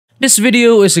This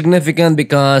video is significant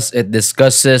because it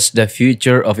discusses the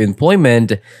future of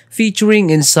employment,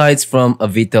 featuring insights from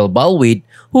Avital Balwit,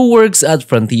 who works at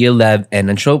Frontier Lab and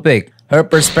Anthropic. Her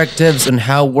perspectives on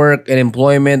how work and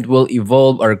employment will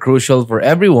evolve are crucial for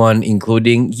everyone,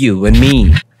 including you and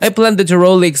me. I plan to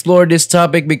thoroughly explore this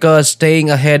topic because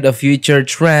staying ahead of future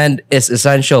trend is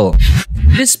essential.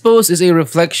 This post is a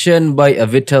reflection by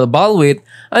Avital Balwit,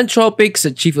 Anthropic's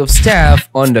Chief of Staff,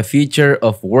 on the future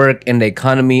of work and the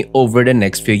economy over the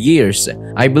next few years.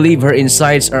 I believe her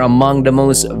insights are among the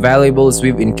most valuable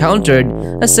we've encountered,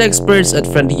 as experts at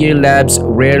Frontier Labs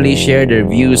rarely share their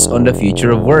views on the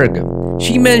future of work.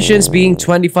 She mentions being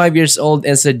 25 years old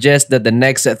and suggests that the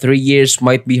next 3 years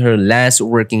might be her last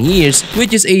working years,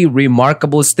 which is a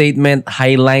remarkable statement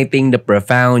highlighting the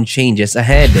profound changes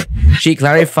ahead. She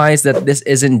clarifies that this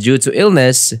isn't due to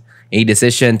illness, a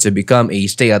decision to become a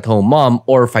stay-at-home mom,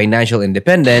 or financial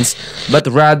independence, but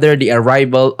rather the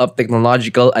arrival of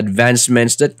technological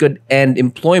advancements that could end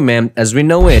employment as we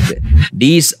know it.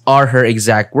 These are her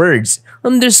exact words,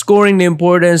 underscoring the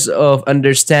importance of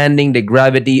understanding the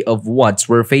gravity of what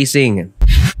we're facing.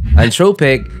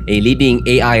 Anthropic, a leading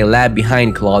AI lab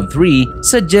behind Claude 3,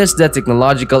 suggests that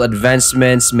technological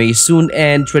advancements may soon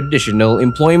end traditional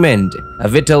employment.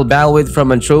 Avital Balwit from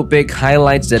Anthropic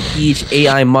highlights that each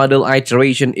AI model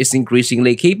iteration is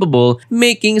increasingly capable,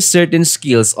 making certain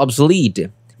skills obsolete.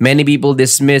 Many people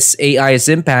dismiss AI's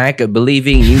impact,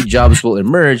 believing new jobs will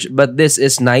emerge, but this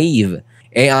is naive.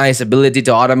 AI's ability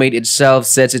to automate itself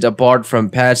sets it apart from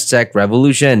past tech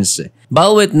revolutions.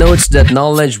 Balwit notes that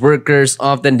knowledge workers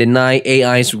often deny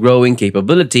AI's growing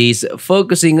capabilities,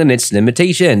 focusing on its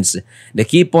limitations. The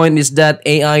key point is that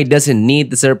AI doesn't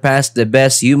need to surpass the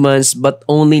best humans but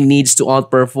only needs to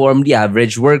outperform the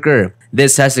average worker.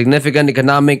 This has significant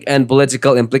economic and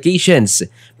political implications.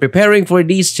 Preparing for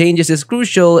these changes is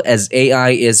crucial as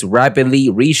AI is rapidly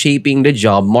reshaping the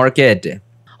job market.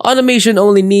 Automation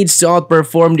only needs to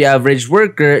outperform the average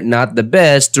worker, not the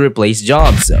best, to replace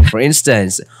jobs. For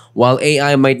instance, while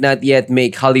AI might not yet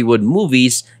make Hollywood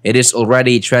movies, it is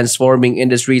already transforming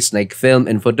industries like film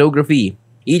and photography.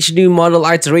 Each new model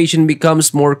iteration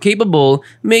becomes more capable,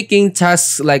 making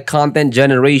tasks like content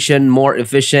generation more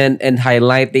efficient and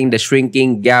highlighting the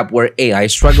shrinking gap where AI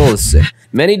struggles.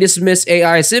 Many dismiss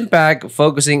AI's impact,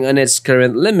 focusing on its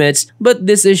current limits, but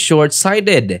this is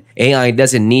short-sighted. AI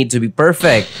doesn't need to be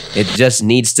perfect, it just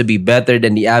needs to be better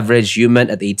than the average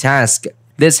human at a task.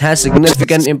 This has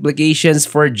significant implications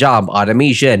for job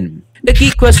automation. The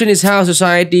key question is how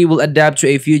society will adapt to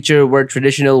a future where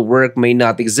traditional work may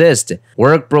not exist.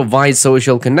 Work provides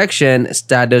social connection,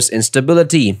 status, and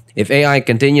stability. If AI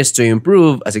continues to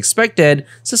improve as expected,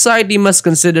 society must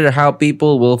consider how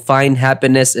people will find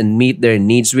happiness and meet their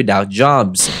needs without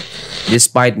jobs.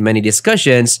 Despite many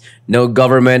discussions, no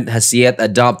government has yet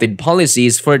adopted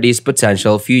policies for this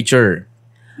potential future.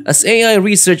 As AI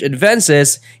research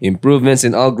advances, improvements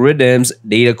in algorithms,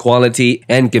 data quality,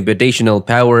 and computational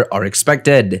power are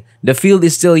expected. The field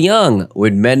is still young,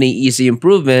 with many easy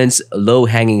improvements,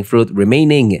 low-hanging fruit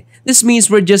remaining. This means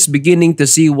we're just beginning to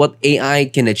see what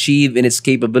AI can achieve, and its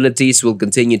capabilities will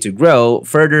continue to grow,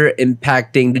 further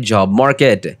impacting the job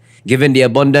market. Given the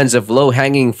abundance of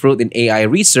low-hanging fruit in AI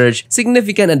research,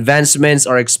 significant advancements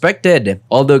are expected.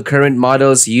 Although current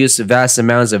models use vast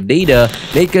amounts of data,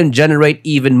 they can generate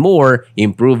even more,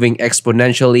 improving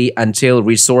exponentially until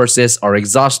resources are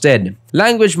exhausted.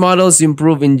 Language models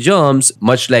improve in jumps,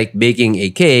 much like baking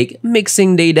a cake,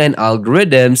 mixing data and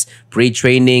algorithms,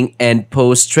 pre-training and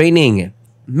post-training.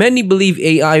 Many believe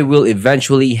AI will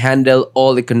eventually handle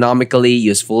all economically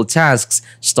useful tasks,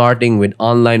 starting with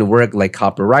online work like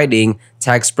copywriting,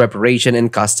 tax preparation,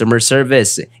 and customer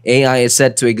service. AI is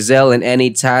set to excel in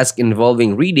any task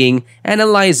involving reading,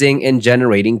 analyzing, and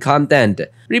generating content.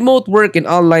 Remote work and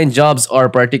online jobs are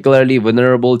particularly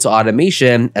vulnerable to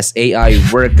automation as AI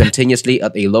work continuously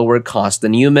at a lower cost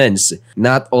than humans.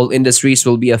 Not all industries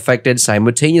will be affected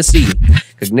simultaneously.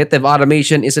 Cognitive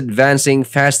automation is advancing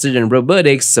faster than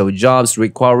robotics, so jobs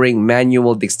requiring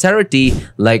manual dexterity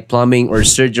like plumbing or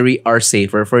surgery are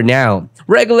safer for now.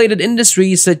 Regulated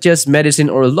industries such as medicine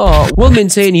or law will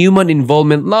maintain human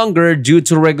involvement longer due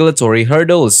to regulatory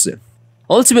hurdles.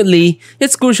 Ultimately,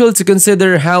 it's crucial to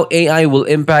consider how AI will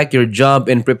impact your job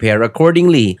and prepare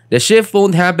accordingly. The shift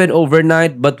won't happen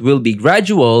overnight but will be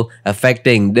gradual,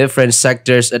 affecting different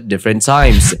sectors at different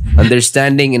times.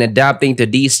 Understanding and adapting to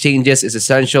these changes is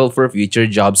essential for future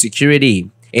job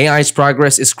security. AI's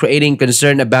progress is creating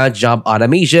concern about job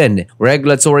automation.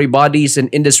 Regulatory bodies in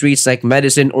industries like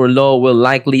medicine or law will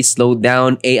likely slow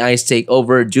down AI's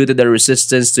takeover due to the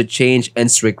resistance to change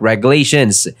and strict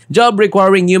regulations. Jobs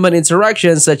requiring human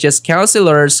interaction such as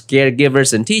counselors,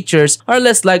 caregivers, and teachers are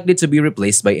less likely to be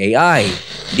replaced by AI.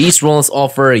 These roles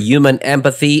offer human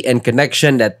empathy and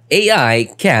connection that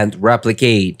AI can't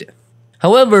replicate.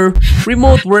 However,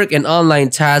 remote work and online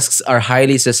tasks are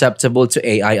highly susceptible to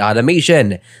AI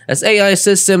automation. As AI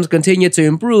systems continue to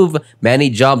improve, many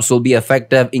jobs will be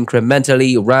effective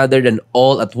incrementally rather than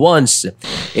all at once.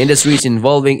 Industries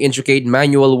involving intricate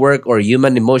manual work or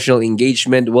human emotional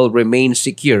engagement will remain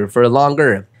secure for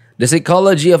longer. The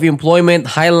psychology of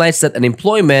employment highlights that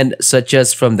unemployment, such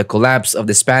as from the collapse of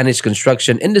the Spanish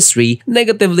construction industry,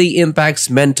 negatively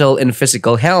impacts mental and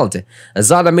physical health.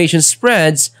 As automation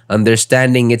spreads,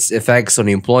 understanding its effects on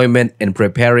employment and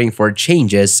preparing for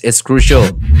changes is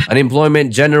crucial.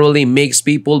 Unemployment generally makes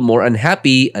people more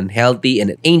unhappy, unhealthy,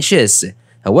 and anxious.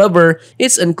 However,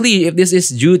 it's unclear if this is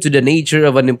due to the nature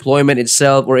of unemployment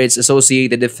itself or its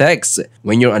associated effects.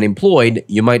 When you're unemployed,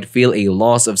 you might feel a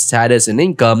loss of status and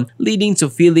income, leading to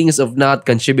feelings of not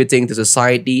contributing to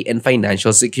society and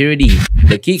financial security.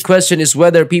 The key question is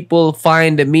whether people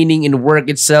find the meaning in work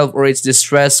itself or its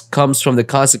distress comes from the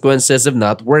consequences of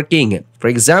not working. For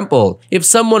example, if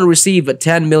someone received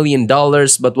 $10 million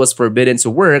but was forbidden to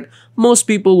work, most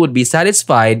people would be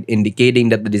satisfied, indicating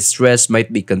that the distress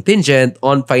might be contingent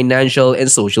on financial and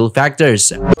social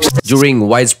factors. During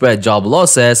widespread job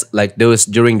losses, like those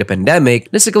during the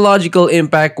pandemic, the psychological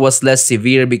impact was less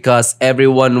severe because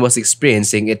everyone was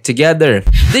experiencing it together.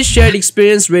 This shared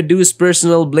experience reduced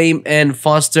personal blame and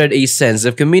fostered a sense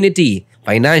of community.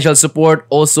 Financial support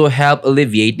also helped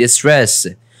alleviate distress.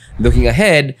 Looking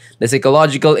ahead, the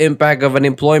psychological impact of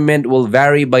unemployment will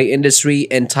vary by industry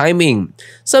and timing.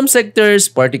 Some sectors,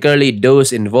 particularly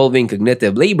those involving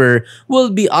cognitive labor,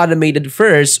 will be automated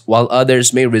first, while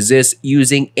others may resist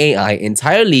using AI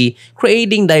entirely,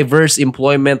 creating diverse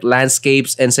employment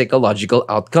landscapes and psychological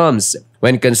outcomes.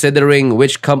 When considering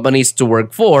which companies to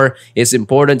work for, it's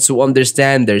important to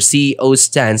understand their CEO's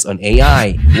stance on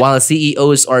AI. While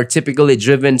CEOs are typically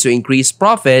driven to increase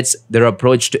profits, their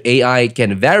approach to AI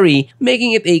can vary,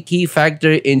 making it a key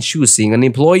factor in choosing an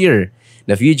employer.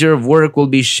 The future of work will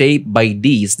be shaped by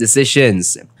these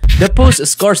decisions. The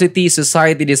post-scarcity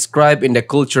society described in the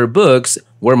culture books,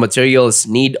 where materials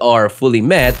need are fully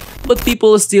met, but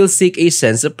people still seek a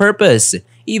sense of purpose.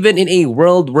 Even in a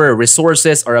world where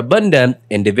resources are abundant,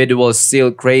 individuals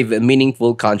still crave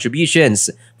meaningful contributions.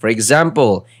 For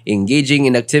example, engaging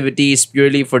in activities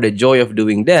purely for the joy of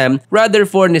doing them, rather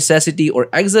for necessity or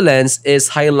excellence,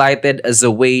 is highlighted as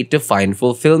a way to find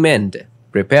fulfillment.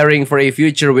 Preparing for a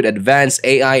future with advanced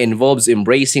AI involves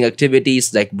embracing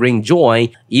activities that bring joy,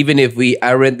 even if we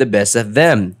aren't the best at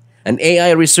them. An AI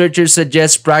researcher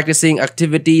suggests practicing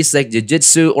activities like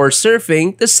jiu-jitsu or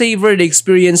surfing to savor the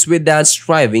experience without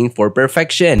striving for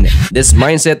perfection. This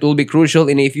mindset will be crucial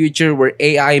in a future where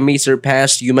AI may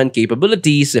surpass human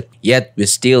capabilities, yet we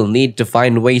still need to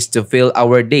find ways to fill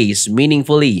our days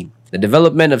meaningfully. The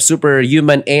development of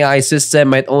superhuman AI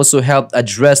systems might also help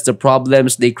address the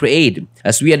problems they create.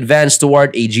 As we advance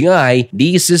toward AGI,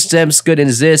 these systems could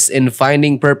assist in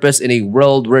finding purpose in a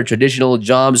world where traditional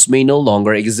jobs may no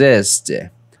longer exist.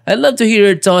 I'd love to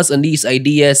hear your thoughts on these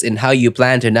ideas and how you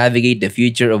plan to navigate the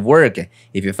future of work.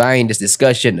 If you find this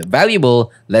discussion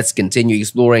valuable, let's continue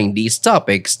exploring these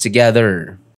topics together.